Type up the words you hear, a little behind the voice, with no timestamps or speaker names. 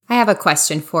have a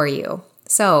question for you.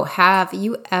 So, have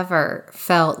you ever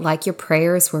felt like your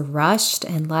prayers were rushed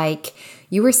and like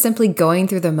you were simply going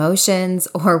through the motions,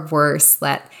 or worse,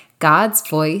 that God's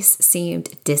voice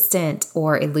seemed distant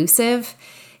or elusive?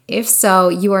 If so,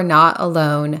 you are not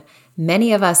alone.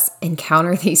 Many of us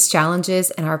encounter these challenges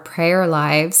in our prayer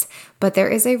lives, but there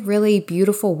is a really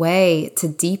beautiful way to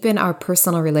deepen our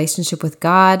personal relationship with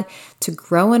God, to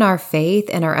grow in our faith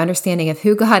and our understanding of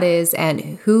who God is and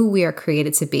who we are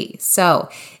created to be. So,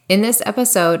 in this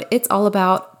episode, it's all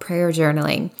about prayer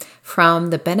journaling, from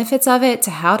the benefits of it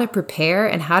to how to prepare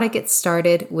and how to get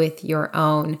started with your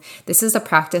own. This is a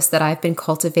practice that I've been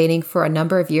cultivating for a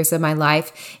number of years of my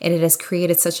life, and it has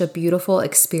created such a beautiful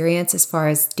experience as far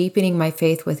as deepening my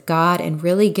faith with God and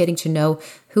really getting to know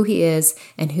who He is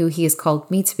and who He has called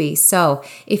me to be. So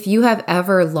if you have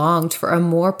ever longed for a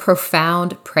more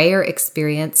profound prayer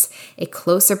experience, a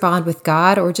closer bond with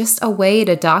God, or just a way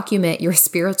to document your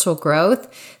spiritual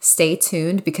growth, stay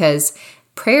tuned, because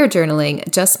prayer journaling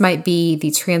just might be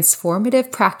the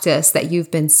transformative practice that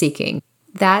you've been seeking.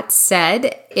 That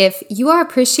said, if you are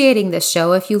appreciating this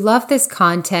show, if you love this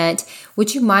content,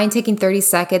 would you mind taking 30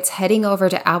 seconds, heading over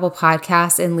to Apple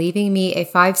Podcasts and leaving me a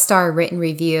 5-star written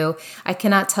review? I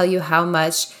cannot tell you how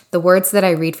much the words that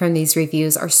I read from these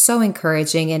reviews are so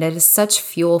encouraging, and it is such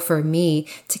fuel for me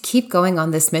to keep going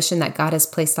on this mission that God has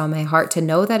placed on my heart, to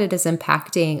know that it is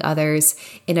impacting others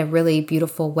in a really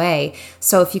beautiful way.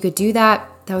 So if you could do that,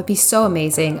 that would be so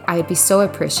amazing. I would be so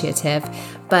appreciative.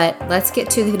 But let's get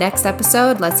to the next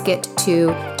episode. Let's get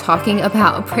to talking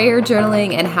about prayer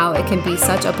journaling and how it can be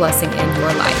such a blessing in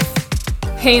your life.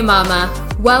 Hey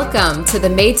mama, welcome to the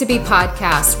Made to Be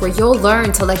podcast, where you'll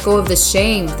learn to let go of the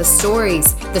shame, the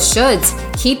stories, the shoulds,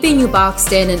 keeping you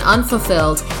boxed in and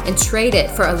unfulfilled, and trade it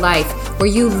for a life where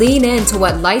you lean into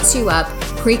what lights you up,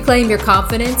 reclaim your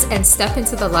confidence, and step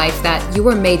into the life that you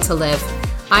were made to live.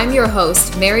 I'm your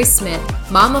host, Mary Smith,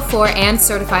 Mama 4 and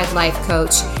certified life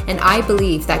coach, and I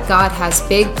believe that God has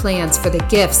big plans for the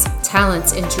gifts,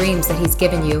 talents, and dreams that He's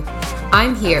given you.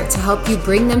 I'm here to help you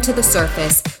bring them to the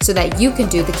surface so that you can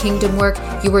do the kingdom work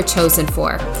you were chosen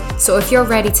for. So if you're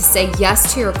ready to say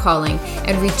yes to your calling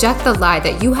and reject the lie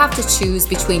that you have to choose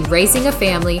between raising a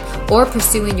family or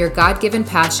pursuing your God-given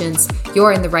passions,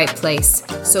 you're in the right place.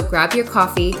 So grab your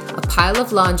coffee, a pile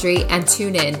of laundry, and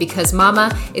tune in, because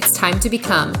mama, it's time to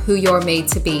become who you're made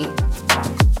to be.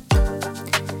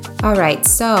 All right,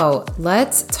 so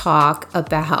let's talk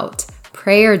about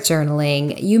prayer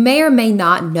journaling. You may or may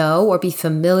not know or be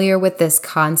familiar with this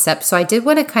concept, so I did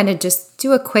want to kind of just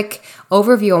do a quick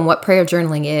overview on what prayer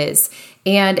journaling is.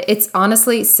 And it's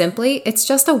honestly, simply, it's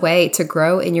just a way to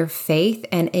grow in your faith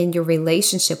and in your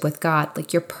relationship with God,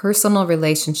 like your personal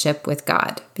relationship with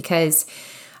God. Because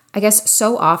I guess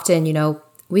so often,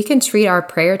 we can treat our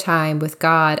prayer time with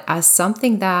God as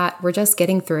something that we're just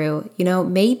getting through.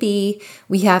 Maybe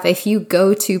we have a few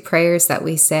go-to prayers that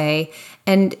we say,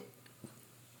 and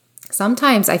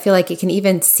sometimes I feel like it can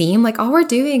even seem like all we're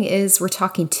doing is we're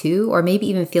talking to, or maybe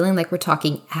even feeling like we're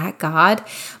talking at God,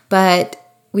 but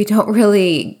we don't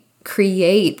really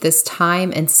create this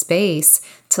time and space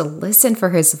to listen for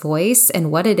His voice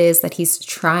and what it is that He's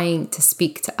trying to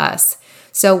speak to us.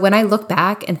 So when I look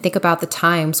back and think about the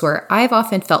times where I've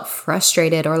often felt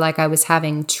frustrated, or like I was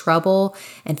having trouble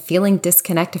and feeling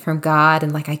disconnected from God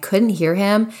and like I couldn't hear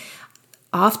Him,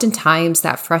 oftentimes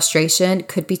that frustration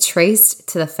could be traced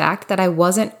to the fact that I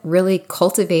wasn't really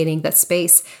cultivating that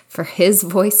space for His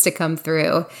voice to come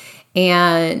through.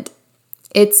 And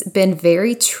it's been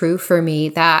very true for me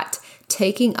that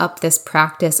taking up this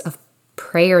practice of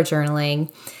prayer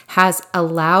journaling has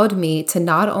allowed me to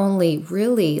not only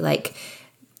really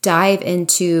dive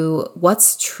into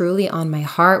what's truly on my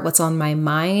heart, what's on my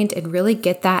mind, and really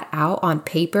get that out on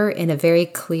paper in a very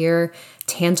clear,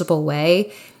 tangible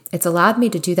way. It's allowed me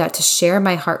to do that, to share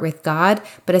my heart with God,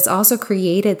 but it's also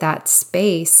created that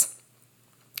space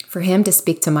for Him to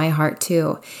speak to my heart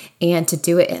too, and to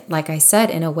do it, like I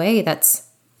said, in a way that's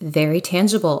very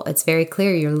tangible. It's very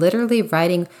clear. You're literally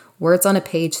writing words on a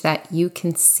page that you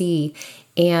can see,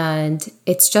 and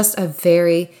it's just a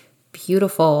very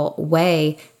beautiful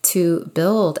way to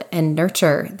build and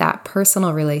nurture that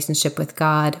personal relationship with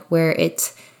God, where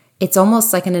it's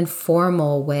almost like an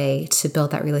informal way to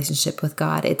build that relationship with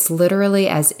God. It's literally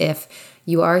as if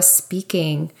you are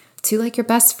speaking to like your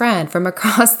best friend from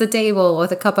across the table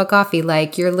with a cup of coffee.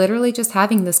 Like you're literally just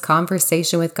having this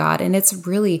conversation with God, and it's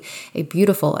really a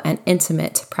beautiful and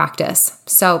intimate practice.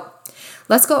 So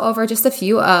let's go over just a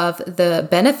few of the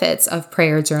benefits of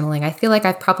prayer journaling. I feel like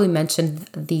I've probably mentioned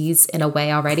these in a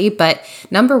way already, but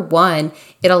number one,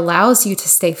 it allows you to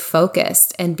stay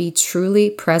focused and be truly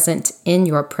present in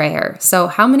your prayer. So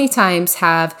how many times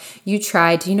have you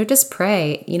tried to, just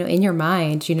pray, in your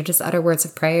mind, just utter words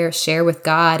of prayer, share with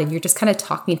God, and you're just kind of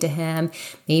talking to him.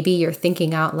 Maybe you're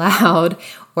thinking out loud,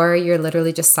 or you're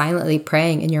literally just silently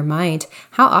praying in your mind.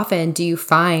 How often do you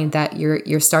find that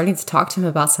you're starting to talk to him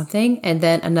about something and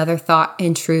then another thought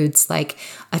intrudes, like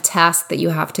a task that you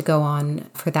have to go on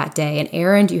for that day, an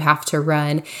errand you have to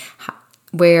run,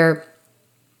 where,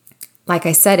 like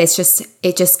I said,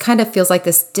 it just kind of feels like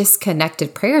this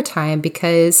disconnected prayer time,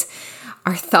 because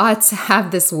our thoughts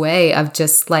have this way of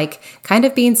just like kind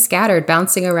of being scattered,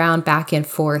 bouncing around back and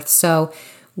forth. So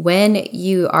when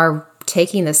you are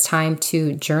taking this time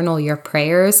to journal your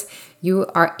prayers, you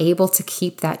are able to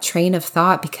keep that train of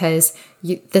thought, because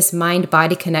this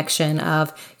mind-body connection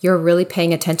of you're really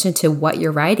paying attention to what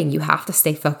you're writing. You have to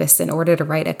stay focused in order to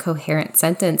write a coherent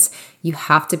sentence. You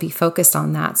have to be focused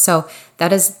on that. So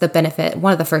that is the benefit,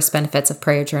 one of the first benefits of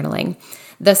prayer journaling.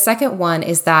 The second one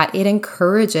is that it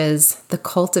encourages the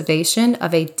cultivation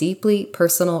of a deeply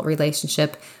personal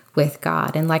relationship with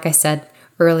God. And like I said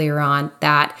earlier on,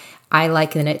 that I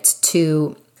liken it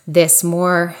to this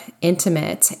more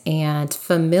intimate and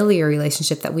familiar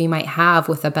relationship that we might have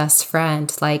with a best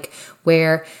friend, like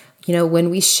where, when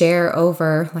we share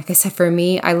over, like I said, for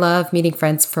me, I love meeting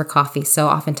friends for coffee. So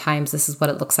oftentimes this is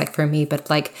what it looks like for me, but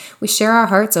like we share our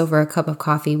hearts over a cup of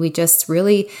coffee. We just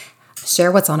really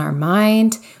share what's on our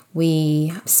mind.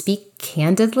 We speak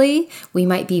candidly. We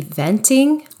might be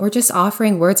venting or just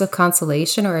offering words of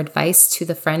consolation or advice to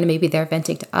the friend. Maybe they're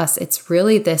venting to us. It's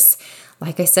really this,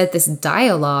 like I said, this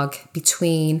dialogue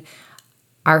between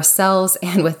ourselves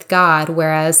and with God.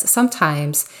 Whereas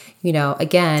sometimes,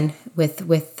 again,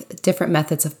 with different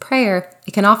methods of prayer,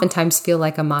 it can oftentimes feel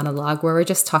like a monologue where we're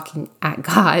just talking at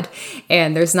God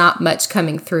and there's not much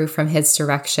coming through from his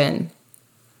direction.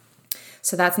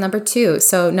 So that's number two.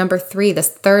 So number three, this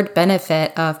third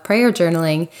benefit of prayer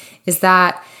journaling is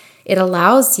that it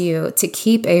allows you to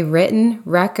keep a written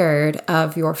record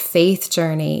of your faith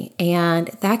journey. And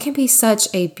that can be such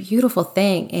a beautiful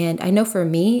thing. And I know for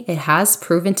me, it has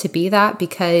proven to be that,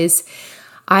 because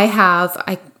I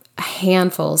have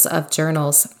handfuls of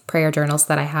journals, prayer journals,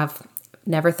 that I have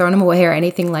never thrown them away or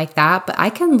anything like that. But I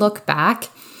can look back,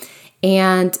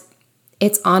 and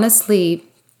it's honestly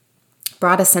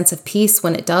brought a sense of peace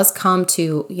when it does come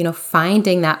to,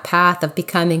 finding that path of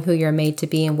becoming who you're made to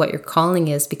be and what your calling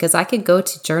is. Because I could go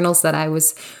to journals that I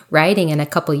was writing in a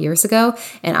couple years ago,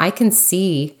 and I can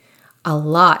see a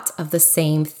lot of the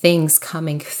same things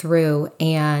coming through.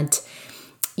 And,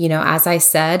 as I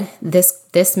said,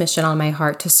 this mission on my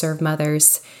heart to serve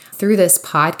mothers through this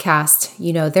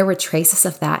podcast, there were traces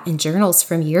of that in journals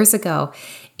from years ago.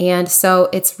 And so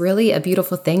it's really a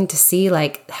beautiful thing to see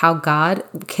like how God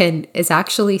is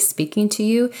actually speaking to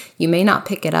you. You may not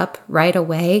pick it up right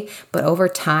away, but over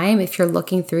time, if you're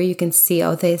looking through, you can see,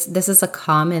 this is a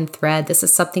common thread. This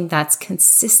is something that's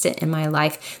consistent in my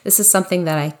life. This is something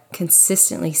that I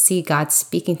consistently see God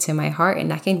speaking to my heart.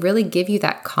 And I can really give you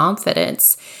that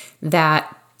confidence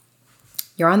that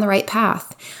you're on the right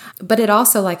path. But it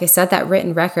also, like I said, that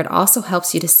written record also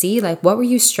helps you to see, like, what were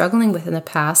you struggling with in the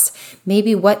past?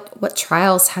 Maybe what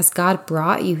trials has God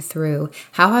brought you through?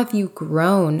 How have you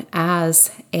grown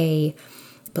as a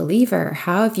believer?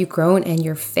 How have you grown in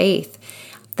your faith?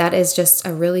 That is just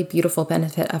a really beautiful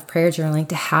benefit of prayer journaling,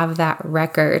 to have that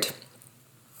record.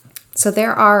 So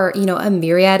there are, a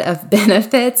myriad of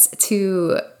benefits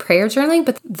to prayer journaling,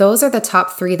 but those are the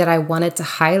top three that I wanted to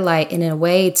highlight in a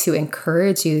way to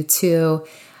encourage you to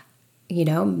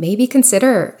maybe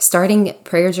consider starting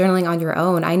prayer journaling on your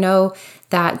own. I know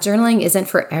that journaling isn't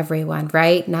for everyone,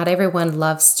 right? Not everyone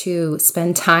loves to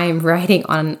spend time writing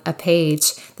on a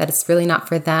page, that it's really not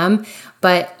for them.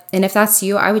 And if that's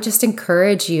you, I would just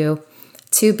encourage you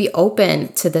to be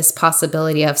open to this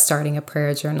possibility of starting a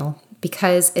prayer journal,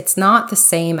 because it's not the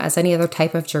same as any other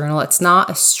type of journal. It's not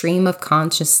a stream of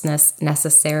consciousness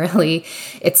necessarily.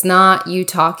 It's not you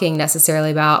talking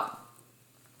necessarily about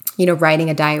writing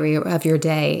a diary of your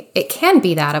day. It can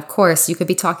be that, of course. You could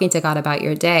be talking to God about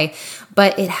your day,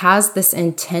 but it has this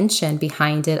intention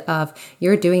behind it of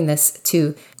you're doing this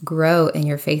to grow in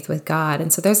your faith with God.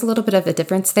 And so there's a little bit of a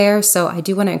difference there. So I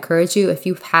do want to encourage you, if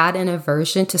you've had an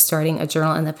aversion to starting a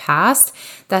journal in the past,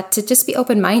 that to just be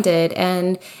open-minded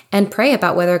and pray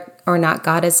about whether or not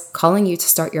God is calling you to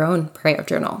start your own prayer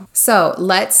journal. So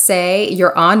let's say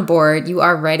you're on board, you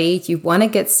are ready, you want to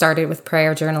get started with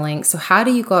prayer journaling. So how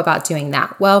do you go about doing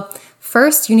that? Well,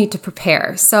 first you need to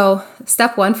prepare. So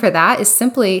step one for that is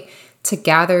simply to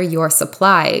gather your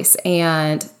supplies.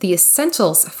 And the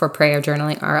essentials for prayer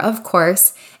journaling are, of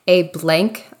course, a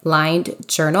blank lined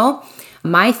journal.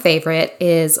 My favorite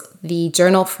is the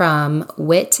journal from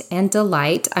Wit and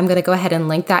Delight. I'm going to go ahead and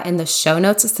link that in the show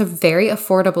notes. It's a very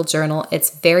affordable journal. It's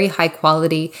very high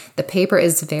quality. The paper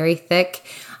is very thick.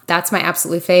 That's my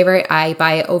absolute favorite. I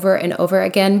buy it over and over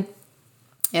again.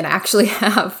 And I actually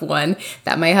have one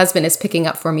that my husband is picking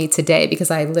up for me today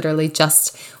because I literally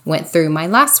just went through my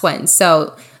last one.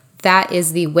 So that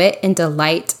is the Wit and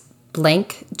Delight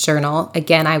blank journal.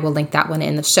 Again, I will link that one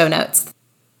in the show notes.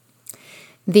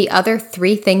 The other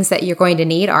 3 things that you're going to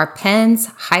need are pens,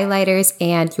 highlighters,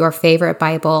 and your favorite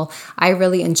Bible. I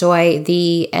really enjoy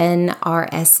the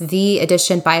NRSV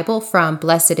edition Bible from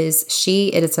Blessed Is She.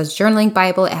 It is a journaling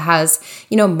Bible. It has,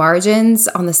 margins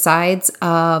on the sides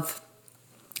of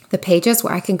the pages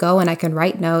where I can go and I can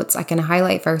write notes. I can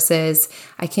highlight verses.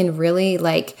 I can really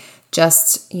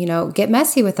just get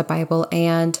messy with the Bible.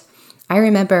 And I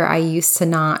remember I used to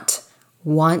not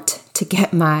want to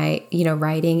get my,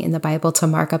 writing in the Bible to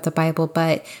mark up the Bible.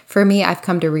 But for me, I've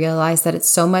come to realize that it's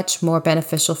so much more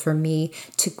beneficial for me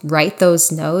to write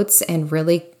those notes and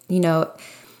really,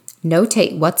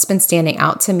 notate what's been standing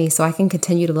out to me so I can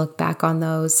continue to look back on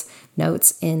those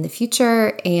notes in the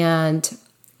future. And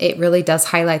it really does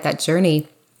highlight that journey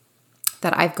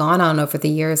that I've gone on over the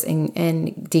years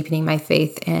in deepening my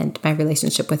faith and my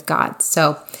relationship with God.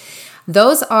 So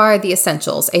those are the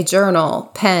essentials: a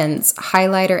journal, pens,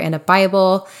 highlighter, and a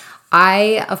Bible.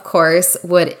 I, of course,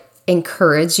 would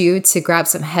encourage you to grab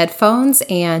some headphones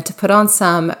and to put on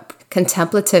some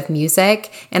contemplative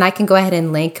music. And I can go ahead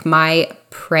and link my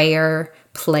prayer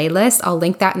playlist. I'll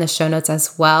link that in the show notes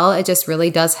as well. It just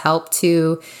really does help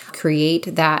to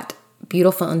create that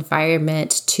beautiful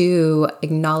environment to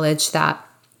acknowledge that,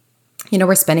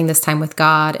 we're spending this time with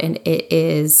God and it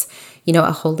is,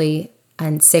 a holy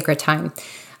and sacred time.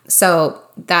 So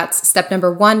that's step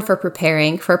number 1 for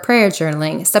preparing for prayer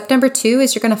journaling. Step number 2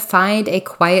 is you're going to find a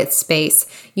quiet space.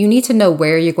 You need to know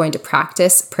where you're going to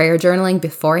practice prayer journaling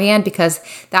beforehand because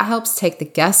that helps take the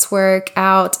guesswork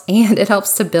out and it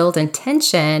helps to build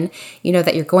intention,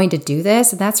 that you're going to do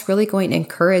this. And that's really going to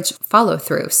encourage follow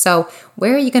through. So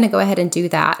where are you going to go ahead and do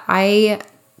that?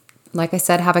 Like I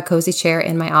said, have a cozy chair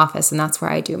in my office, and that's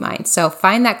where I do mine. So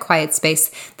find that quiet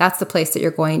space. That's the place that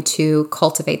you're going to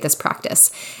cultivate this practice.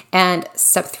 And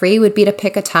step 3 would be to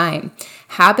pick a time.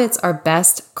 Habits are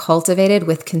best cultivated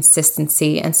with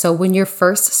consistency. And so when you're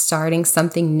first starting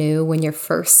something new, when you're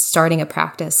first starting a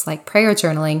practice like prayer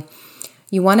journaling,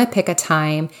 you want to pick a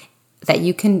time that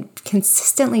you can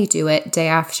consistently do it day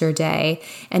after day.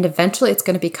 And eventually it's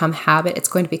going to become habit. It's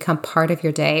going to become part of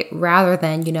your day rather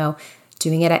than,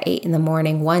 doing it at 8 in the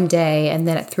morning one day and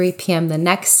then at 3 p.m. the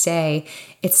next day.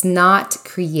 It's not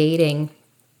creating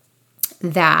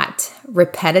that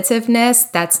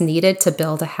repetitiveness that's needed to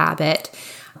build a habit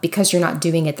because you're not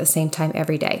doing it at the same time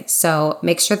every day. So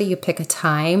make sure that you pick a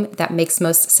time that makes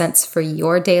most sense for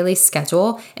your daily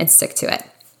schedule and stick to it.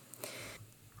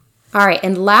 All right,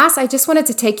 and last, I just wanted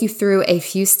to take you through a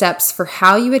few steps for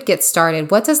how you would get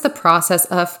started. What does the process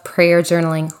of prayer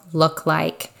journaling look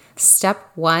like? Step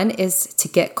 1 is to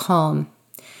get calm.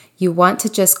 You want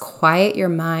to just quiet your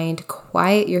mind,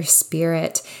 quiet your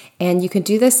spirit, and you can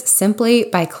do this simply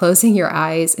by closing your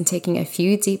eyes and taking a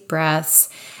few deep breaths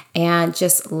and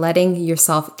just letting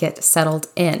yourself get settled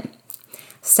in.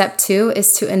 Step 2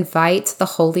 is to invite the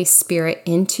Holy Spirit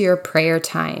into your prayer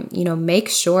time. Make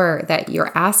sure that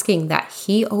you're asking that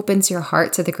He opens your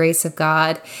heart to the grace of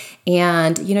God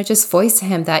and, just voice to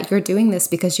Him that you're doing this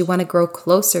because you want to grow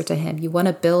closer to Him. You want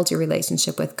to build your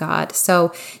relationship with God.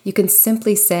 So you can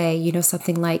simply say,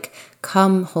 something like,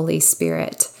 "Come, Holy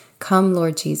Spirit, come,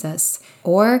 Lord Jesus."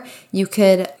 Or you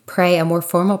could pray a more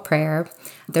formal prayer.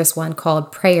 There's one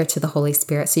called Prayer to the Holy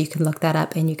Spirit. So you can look that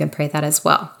up and you can pray that as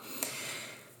well.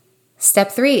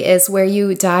 Step 3 is where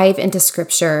you dive into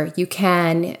scripture. You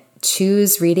can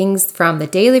choose readings from the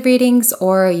daily readings,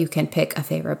 or you can pick a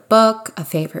favorite book, a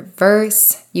favorite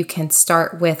verse. You can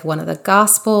start with one of the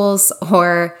Gospels,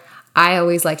 or I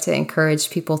always like to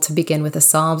encourage people to begin with the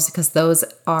Psalms because those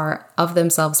are of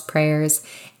themselves prayers,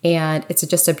 and it's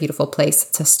just a beautiful place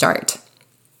to start.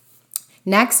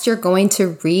 Next, you're going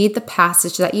to read the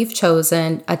passage that you've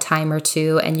chosen a time or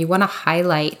two, and you want to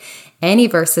highlight any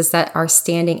verses that are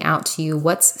standing out to you,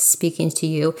 what's speaking to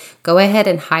you. Go ahead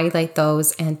and highlight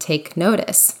those and take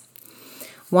notice.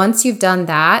 Once you've done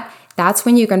that, that's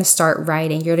when you're going to start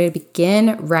writing. You're going to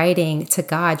begin writing to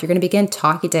God. You're going to begin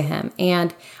talking to Him.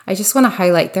 And I just want to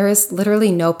highlight, there is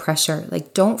literally no pressure.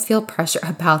 Like, don't feel pressure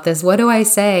about this. What do I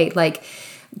say? Like,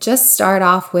 just start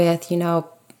off with,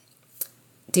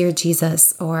 Dear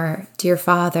Jesus or Dear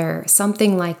Father,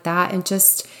 something like that. And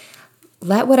just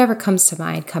let whatever comes to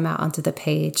mind come out onto the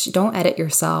page. Don't edit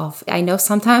yourself. I know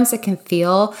sometimes it can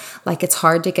feel like it's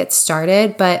hard to get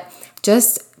started, but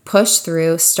just push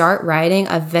through, start writing.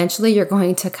 Eventually, you're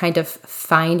going to kind of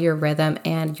find your rhythm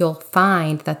and you'll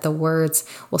find that the words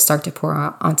will start to pour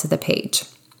out onto the page.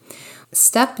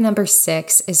 Step number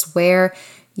 6 is where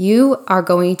you are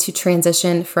going to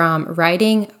transition from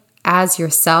writing as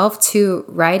yourself to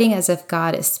writing as if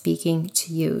God is speaking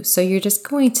to you. So you're just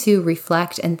going to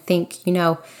reflect and think,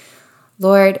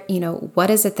 Lord, what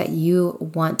is it that you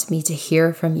want me to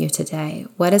hear from you today?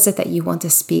 What is it that you want to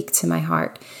speak to my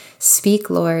heart? Speak,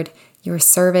 Lord, your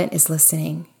servant is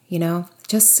listening,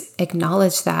 just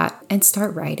acknowledge that and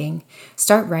start writing.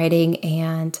 Start writing.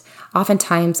 And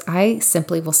oftentimes I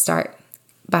simply will start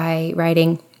by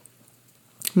writing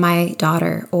my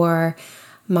daughter or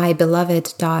my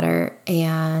beloved daughter,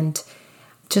 and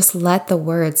just let the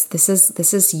words, this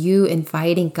is you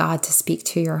inviting God to speak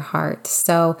to your heart.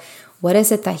 So what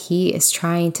is it that He is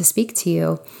trying to speak to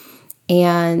you?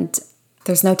 And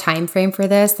there's no time frame for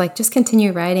this. Like, just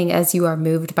continue writing as you are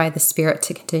moved by the Spirit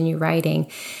to continue writing.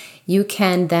 You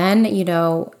can then,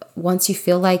 once you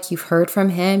feel like you've heard from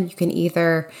Him, you can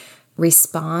either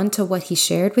respond to what He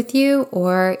shared with you,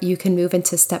 or you can move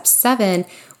into step 7,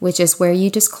 which is where you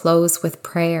just close with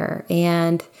prayer.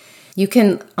 And you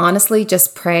can honestly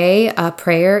just pray a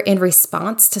prayer in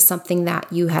response to something that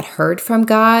you had heard from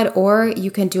God, or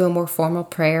you can do a more formal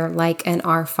prayer like an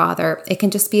Our Father. It can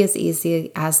just be as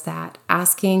easy as that,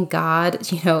 asking God,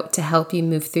 to help you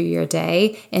move through your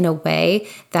day in a way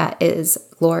that is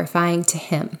glorifying to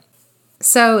Him.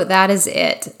 So that is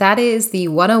it. That is the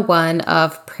 101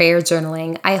 of prayer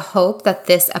journaling. I hope that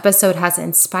this episode has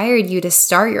inspired you to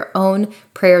start your own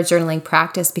prayer journaling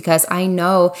practice, because I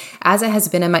know, as it has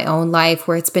been in my own life,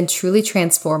 where it's been truly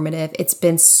transformative, it's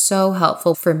been so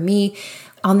helpful for me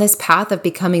on this path of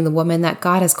becoming the woman that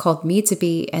God has called me to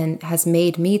be and has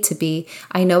made me to be.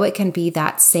 I know it can be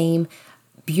that same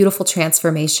beautiful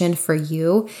transformation for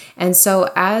you. And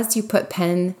so as you put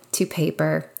pen to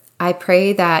paper, I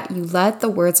pray that you let the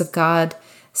words of God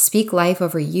speak life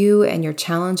over you and your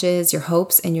challenges, your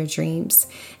hopes, and your dreams.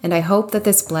 And I hope that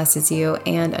this blesses you.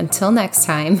 And until next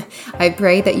time, I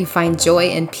pray that you find joy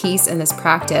and peace in this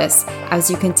practice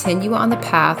as you continue on the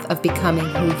path of becoming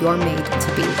who you're made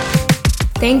to be.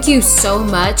 Thank you so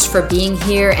much for being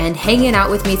here and hanging out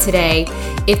with me today.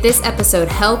 If this episode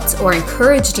helped or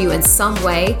encouraged you in some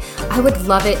way, I would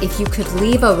love it if you could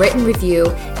leave a written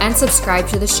review and subscribe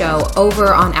to the show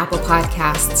over on Apple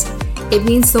Podcasts. It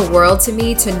means the world to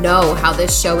me to know how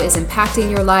this show is impacting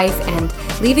your life, and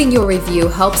leaving your review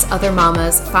helps other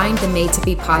mamas find the Made to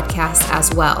Be podcast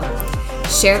as well.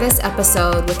 Share this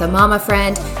episode with a mama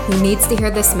friend who needs to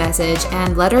hear this message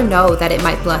and let her know that it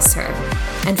might bless her.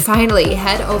 And finally,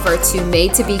 head over to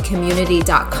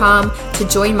madetobecommunity.com to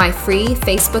join my free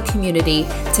Facebook community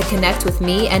to connect with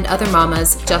me and other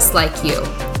mamas just like you.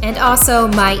 And also,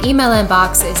 my email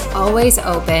inbox is always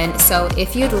open, so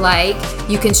if you'd like,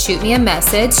 you can shoot me a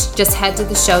message. Just head to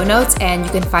the show notes and you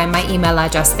can find my email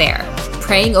address there.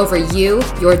 Praying over you,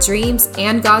 your dreams,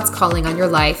 and God's calling on your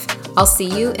life. I'll see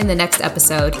you in the next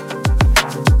episode.